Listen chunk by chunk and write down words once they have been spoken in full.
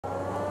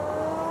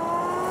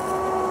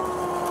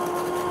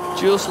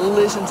Just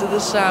listen to the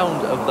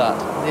sound of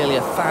that nearly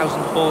 1,000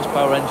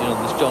 horsepower engine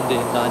on this John Deere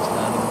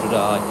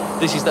 9900i.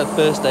 This is the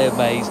first day of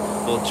maize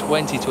for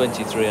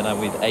 2023, and I'm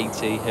with AT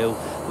Hill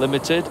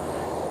Limited.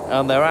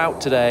 And they're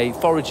out today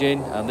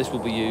foraging, and this will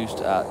be used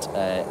at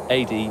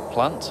AD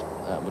plant,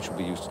 which will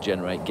be used to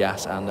generate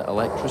gas and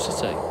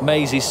electricity.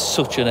 Maize is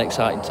such an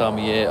exciting time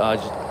of year. I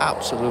just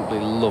absolutely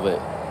love it.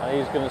 And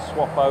he's going to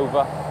swap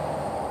over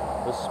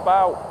the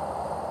spout.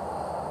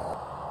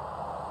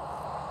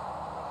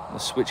 The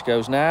switch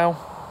goes now.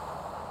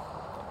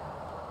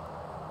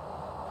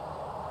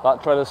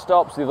 That trailer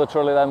stops, the other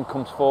trailer then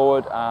comes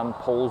forward and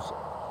pulls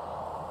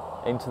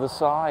into the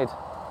side.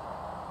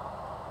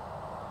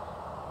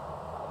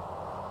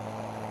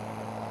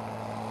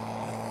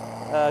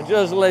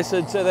 Just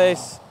listen to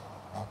this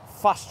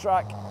fast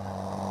track.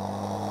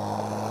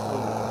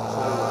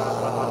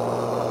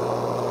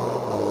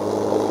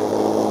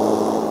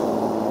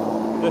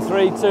 The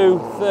 3.2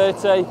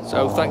 30.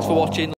 So thanks for watching.